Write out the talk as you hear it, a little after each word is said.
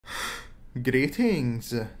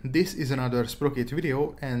Greetings! This is another Sprocket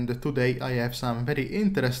video, and today I have some very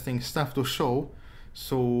interesting stuff to show,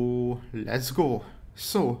 so let's go!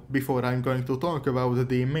 So, before I'm going to talk about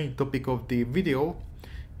the main topic of the video,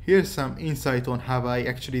 here's some insight on how I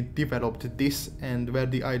actually developed this and where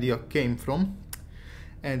the idea came from.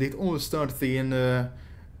 And it all started in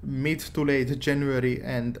mid to late January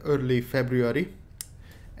and early February,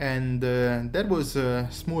 and there was a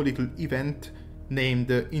small little event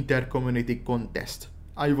named Inter-Community Contest.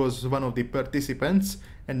 I was one of the participants,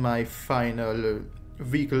 and my final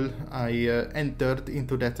vehicle I entered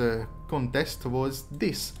into that contest was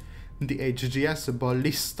this, the HGS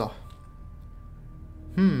Ballista.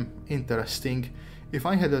 Interesting. If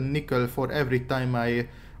I had a nickel for every time I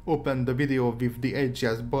opened the video with the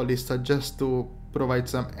HGS Ballista just to provide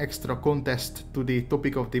some extra context to the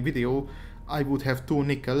topic of the video, I would have 2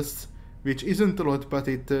 nickels, which isn't a lot, but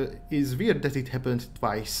it is weird that it happened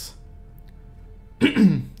twice.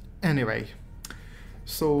 Anyway,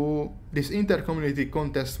 so this inter-community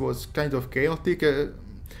contest was kind of chaotic.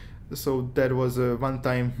 So there was one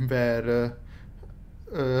time where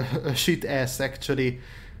a shit ass actually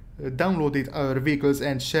downloaded our vehicles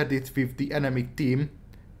and shared it with the enemy team,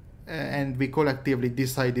 and we collectively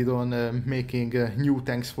decided on making new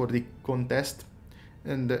tanks for the contest.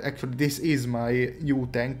 And actually this is my new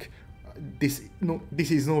tank. This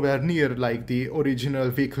is nowhere near like the original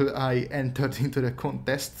vehicle I entered into the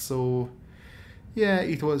contest, so yeah,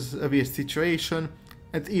 it was a weird situation.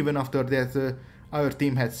 And even after that, our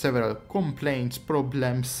team had several complaints,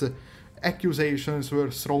 problems, accusations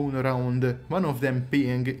were thrown around, one of them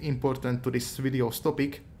being important to this video's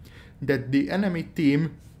topic, that the enemy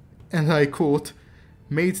team, and I quote,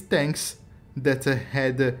 made tanks that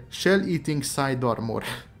had shell-eating side armor.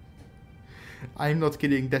 I'm not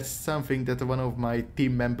kidding, that's something that one of my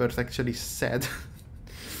team members actually said.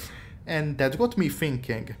 And that got me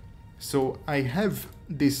thinking. So I have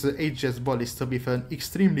this HGS Ballista with an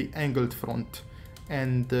extremely angled front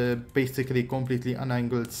and basically completely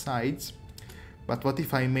unangled sides. But what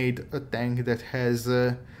if I made a tank that has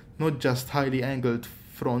not just highly angled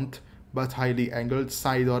front, but highly angled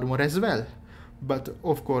side armor as well? But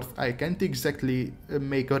of course I can't exactly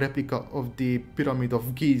make a replica of the Pyramid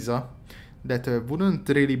of Giza. That wouldn't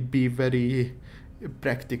really be very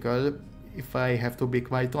practical, if I have to be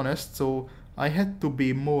quite honest, so I had to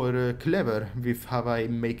be more clever with how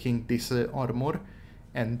I'm making this armor,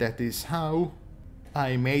 and that is how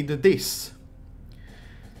I made this.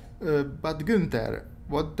 But Gunther,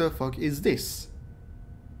 what the fuck is this?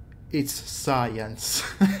 It's science.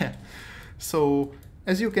 So,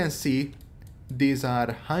 as you can see, these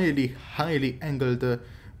are highly angled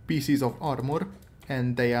pieces of armor,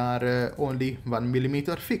 and they are only 1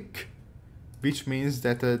 millimeter thick, which means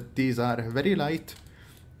that these are very light.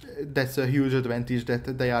 That's a huge advantage,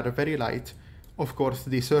 that they are very light. Of course,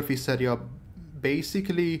 the surface area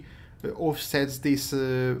basically offsets this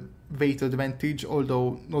weight advantage,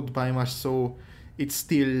 although not by much, so it's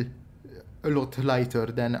still a lot lighter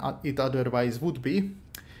than it otherwise would be.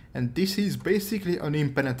 And this is basically an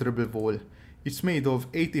impenetrable wall. It's made of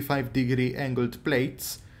 85-degree angled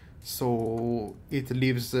plates, so it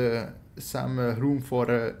leaves some room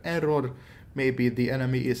for error. Maybe the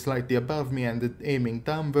enemy is slightly above me and aiming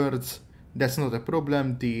downwards. That's not a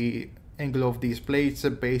problem. The angle of these plates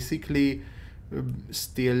basically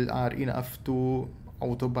still are enough to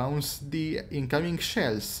autobounce the incoming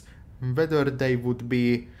shells. Whether they would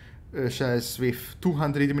be shells with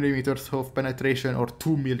 200 millimeters of penetration or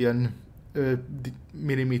 2 million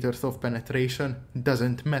millimeters of penetration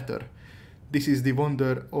doesn't matter. This is the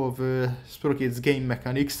wonder of Sprocket's game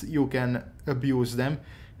mechanics. You can abuse them,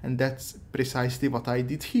 and that's precisely what I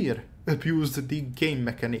did here. Abused the game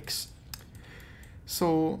mechanics.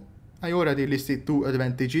 So I already listed 2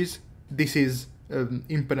 advantages. This is an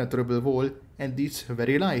impenetrable wall, and it's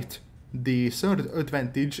very light. The third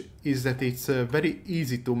advantage is that it's very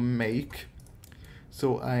easy to make.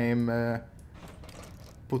 So I'm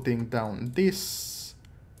putting down this.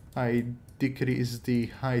 I decrease the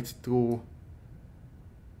height to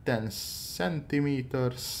 10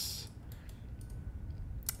 centimeters.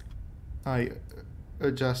 I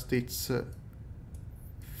adjust its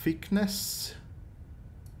thickness.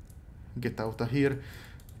 Get out of here.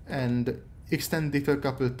 And extend it a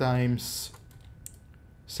couple times.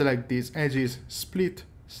 Select these edges, split.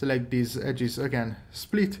 Select these edges again,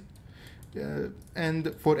 split.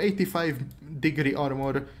 And for 85-degree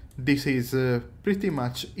armor, this is pretty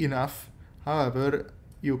much enough. However,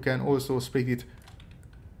 you can also split it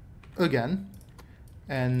again,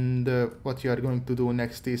 and what you are going to do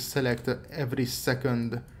next is select every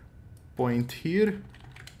second point here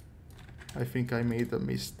I think I made a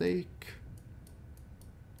mistake.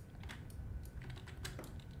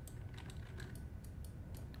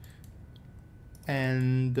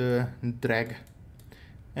 And drag.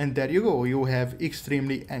 And there you go, you have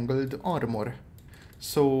extremely angled armor.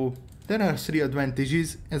 So there are 3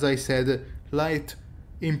 advantages, as I said: light,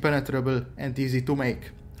 impenetrable, and easy to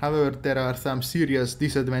make. However, there are some serious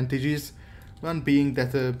disadvantages, one being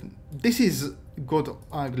that this is god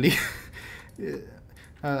ugly.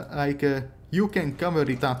 You can cover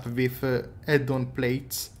it up with add-on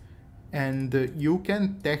plates, and you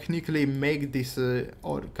can technically make this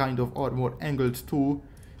kind of armor angled too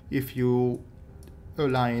if you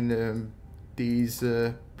align these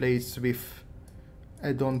plates with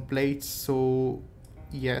add-on plates. So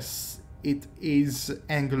yes, it is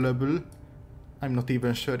angleable. I'm not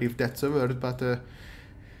even sure if that's a word, but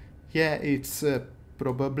yeah, it's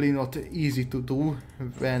probably not easy to do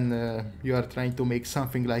when you are trying to make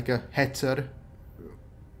something like a hetzer,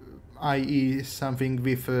 i.e. something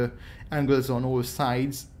with angles on all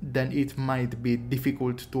sides. Then it might be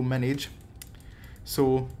difficult to manage.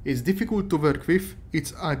 So it's difficult to work with,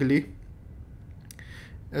 it's ugly,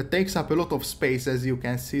 it takes up a lot of space, as you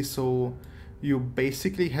can see, so you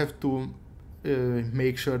basically have to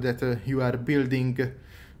make sure that you are building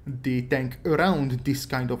the tank around this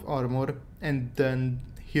kind of armor. And then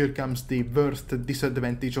here comes the worst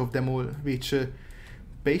disadvantage of them all, which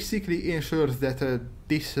basically ensures that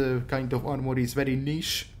this kind of armor is very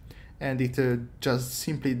niche, and it just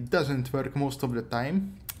simply doesn't work most of the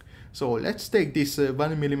time. So let's take this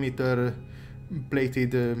 1mm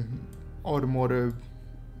plated armor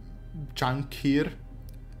chunk here,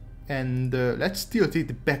 and let's tilt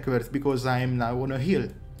it backwards because I am now on a hill.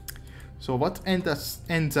 So what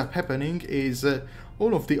ends up happening is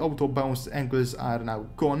all of the auto bounce angles are now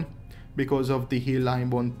gone because of the hill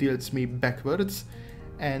I'm on tilts me backwards,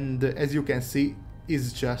 and as you can see,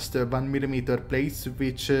 it's just 1mm plates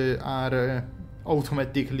which are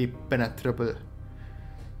automatically penetrable.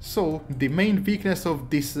 So the main weakness of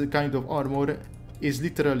this kind of armor is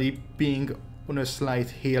literally being on a slight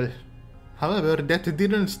hill. However, that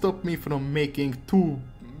didn't stop me from making 2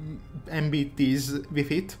 MBTs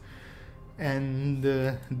with it, and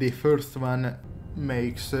the first one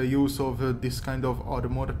makes use of this kind of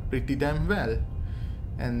armor pretty damn well.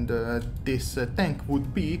 And this tank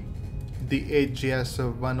would be the AGS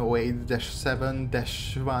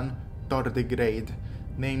 108-7-1 tardigrade,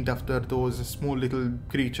 named after those small little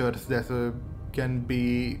creatures that can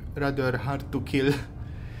be rather hard to kill.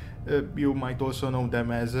 You might also know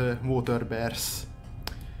them as water bears.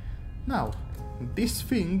 Now, this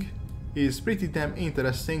thing is pretty damn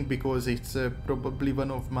interesting because it's probably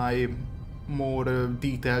one of my more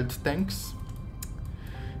detailed tanks.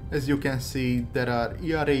 As you can see, there are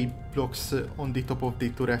ERA blocks on the top of the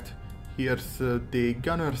turret. Here's the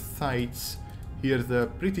gunner sights. Here's a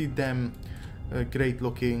pretty damn great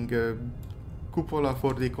looking cupola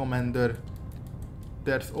for the commander.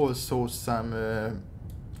 There's also some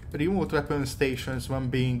remote weapon stations, one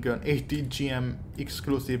being an 80 GM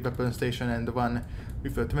exclusive weapon station and one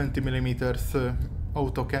with a 20mm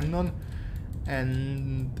autocannon.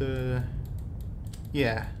 And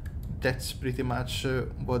yeah, that's pretty much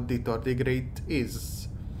what the tardigrade is.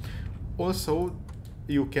 Also,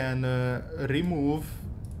 you can remove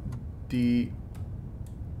the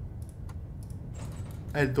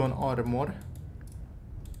add-on armor.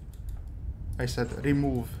 I said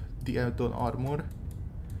remove the add-on armor,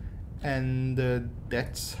 and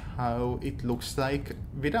that's how it looks like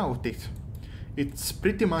without it. It's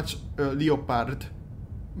pretty much a leopard.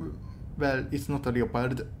 Well, it's not a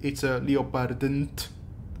leopard, it's a leopardant.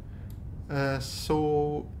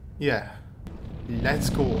 So yeah, let's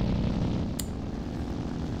go.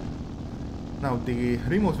 Now the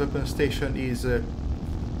remote weapon station is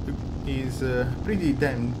pretty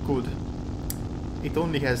damn good. It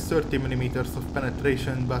only has 30mm of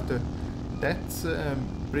penetration, but that's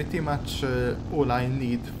pretty much all I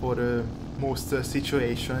need for most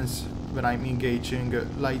situations when I'm engaging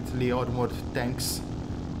lightly armored tanks,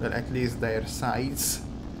 well, at least their size.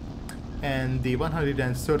 And the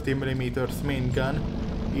 130mm main gun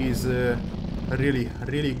is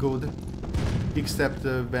really good, except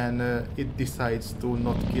when it decides to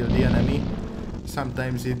not kill the enemy.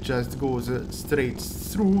 Sometimes it just goes straight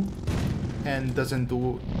through and doesn't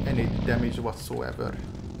do any damage whatsoever.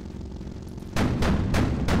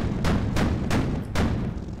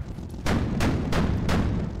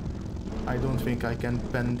 I don't think I can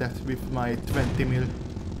pen that with my 20mm.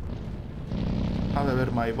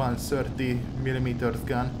 However, my 130mm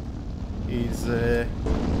gun is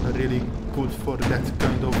really good for that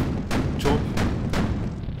kind of job.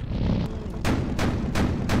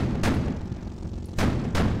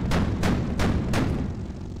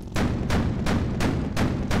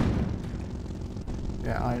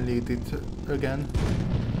 delete it again.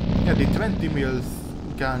 Yeah, the 20 mil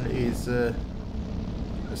gun is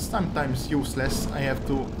sometimes useless, I have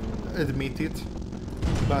to admit it,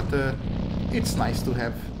 but it's nice to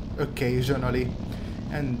have occasionally.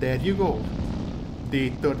 And there you go.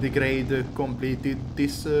 The tardigrade completed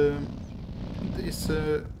this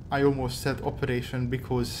I almost said operation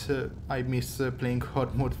because I miss playing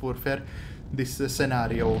Armored Warfare. This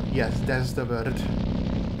scenario, yes, that's the word.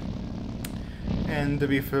 And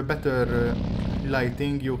with better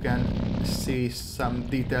lighting you can see some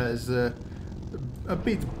details a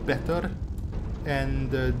bit better.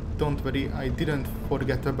 And don't worry, I didn't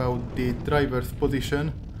forget about the driver's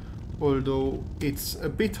position, although it's a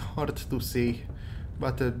bit hard to see.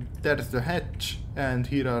 But there's the hatch, and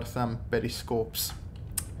here are some periscopes.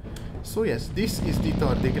 So yes, this is the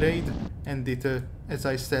tardigrade, and it, as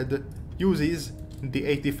I said, uses the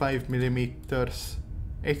 85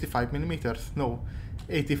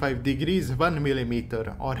 degrees 1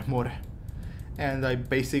 millimeter armor. And I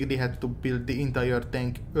basically had to build the entire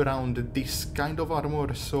tank around this kind of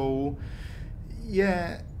armor, so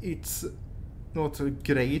yeah, it's not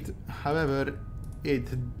great. However,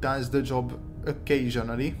 it does the job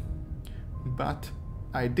occasionally, but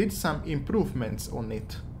I did some improvements on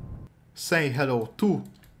it. Say hello to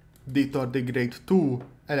the tardigrade 2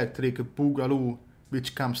 electric boogaloo,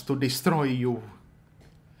 which comes to destroy you.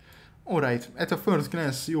 Alright, at a first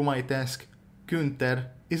glance you might ask, Günther,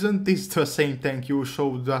 isn't this the same tank you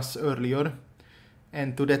showed us earlier?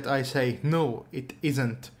 And to that I say, no, it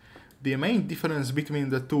isn't. The main difference between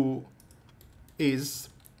the two is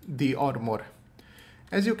the armor.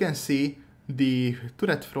 As you can see, the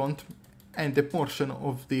turret front and the portion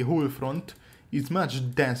of the hull front is much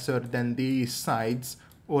denser than the sides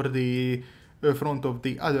or the front of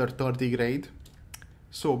the other tardigrade.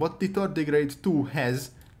 So what the tardigrade 2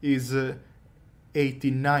 has is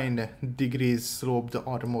 89 degrees sloped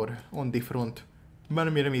armor on the front,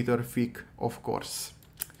 1 millimeter thick, of course.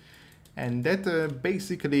 And that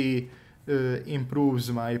basically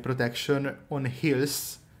improves my protection on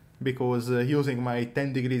hills, because using my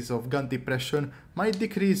 10 degrees of gun depression might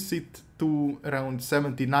decrease it to around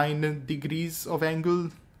 79 degrees of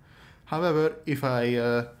angle. However, if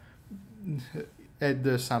I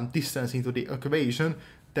add some distance into the equation,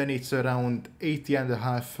 then it's around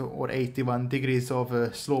 80.5 or 81 degrees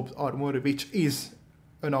of sloped armor, which is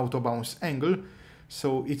an autobounce angle,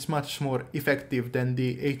 so it's much more effective than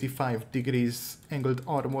the 85 degrees angled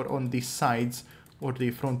armor on the sides or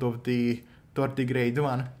the front of the tardigrade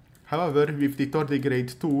 1. However, with the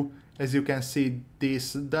tardigrade 2, as you can see,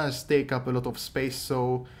 this does take up a lot of space,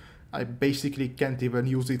 so I basically can't even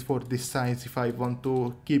use it for this size if I want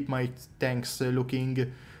to keep my tanks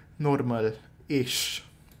looking normal-ish.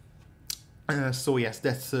 So yes,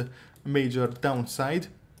 that's a major downside.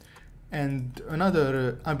 And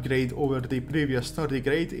another upgrade over the previous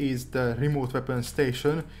tardigrade is the remote weapon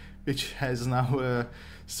station, which has now a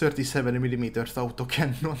 37mm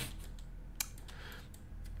autocannon.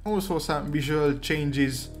 Also some visual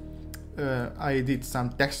changes. I did some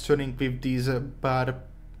texturing with these bar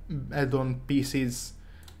add-on pieces,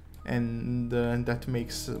 and that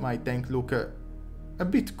makes my tank look a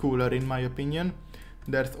bit cooler in my opinion.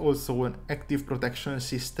 There's also an active protection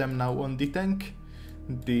system now on the tank.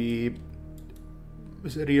 The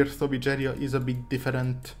rear stowage area is a bit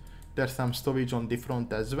different. There's some stowage on the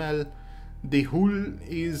front as well. The hull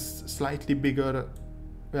is slightly bigger.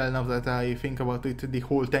 Well, now that I think about it, the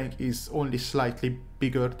whole tank is only slightly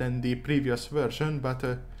bigger than the previous version, but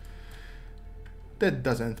that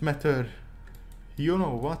doesn't matter. You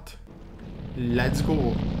know what? Let's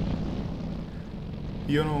go!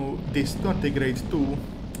 You know, this tardigrade 2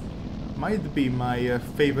 might be my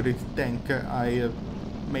favorite tank I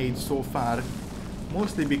made so far,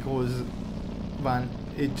 mostly because 1,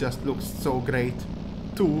 it just looks so great,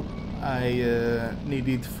 2, I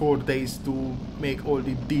needed 4 days to make all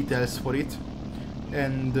the details for it,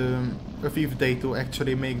 and a 5th day to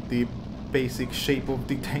actually make the basic shape of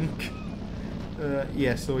the tank.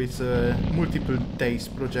 Yeah, so it's a multiple days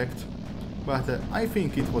project, but I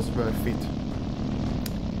think it was worth it.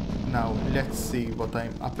 Now let's see what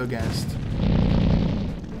I'm up against.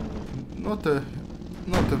 Not a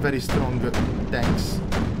very strong tanks,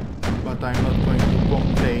 but I'm not going to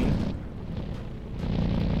complain.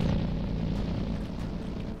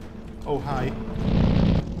 Oh hi.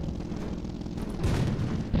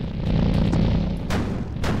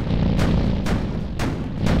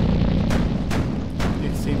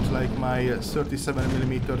 It seems like my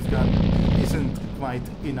 37mm gun isn't quite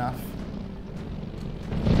enough.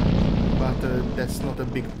 But that's not a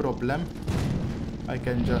big problem. I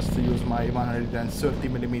can just use my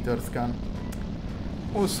 130mm gun.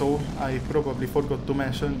 Also, I probably forgot to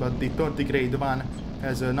mention, but the tardigrade one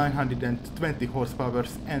has a 920 horsepower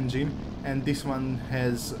engine, and this one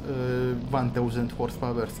has a 1000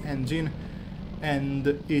 horsepower engine, and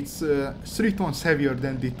it's 3 tons heavier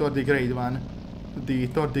than the tardigrade one. The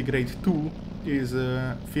tardigrade 2 is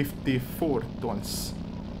 54 tons.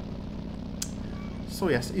 So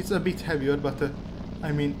yes, it's a bit heavier, but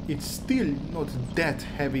I mean, it's still not that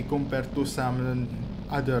heavy compared to some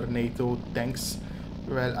other NATO tanks.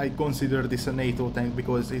 Well, I consider this a NATO tank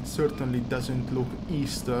because it certainly doesn't look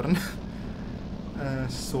Eastern.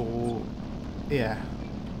 So, yeah.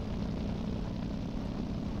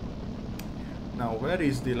 Now, where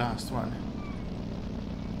is the last one?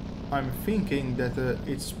 I'm thinking that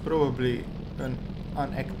it's probably an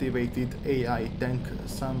unactivated AI tank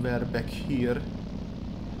somewhere back here.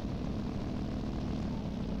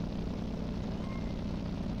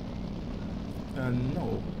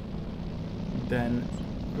 No. Then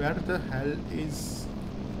where the hell is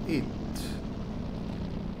it?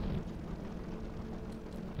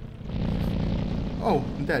 Oh,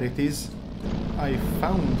 there it is. I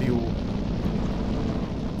found you.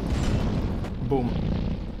 Boom.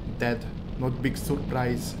 Dead. Not big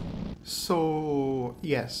surprise. So,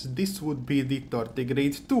 yes, this would be the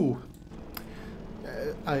tardigrade 2.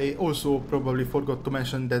 I also probably forgot to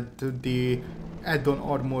mention that the add-on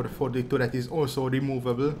armor for the turret is also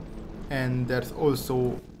removable, and there's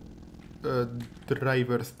also a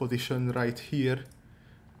driver's position right here,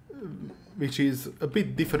 which is a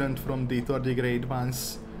bit different from the tardigrade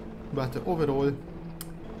ones, but overall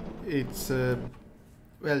it's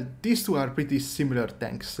well, these two are pretty similar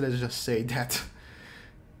tanks, let's just say that.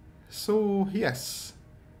 So yes,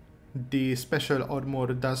 the special armor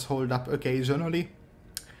does hold up occasionally,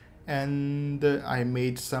 and I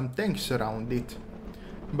made some tanks around it.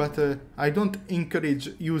 But I don't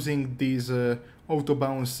encourage using these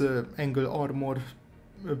autobounce angle armor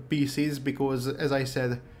pieces because, as I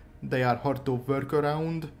said, they are hard to work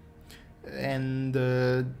around, and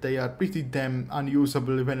they are pretty damn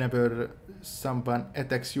unusable whenever someone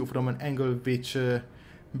attacks you from an angle which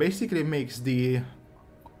basically makes the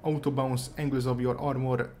autobounce angles of your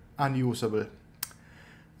armor unusable.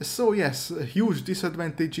 So yes, huge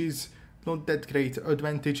disadvantages, not that great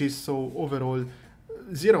advantages, so overall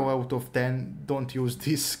 0 out of 10, don't use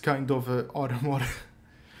this kind of armor.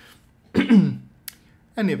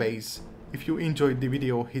 Anyways, if you enjoyed the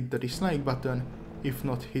video, hit the dislike button. If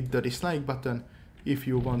not, hit the dislike button. If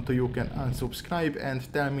you want to, you can unsubscribe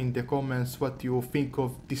and tell me in the comments what you think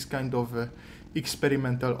of this kind of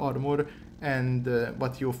experimental armor and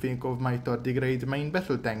what you think of my tardigrade main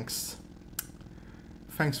battle tanks.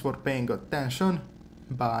 Thanks for paying attention.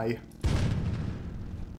 Bye.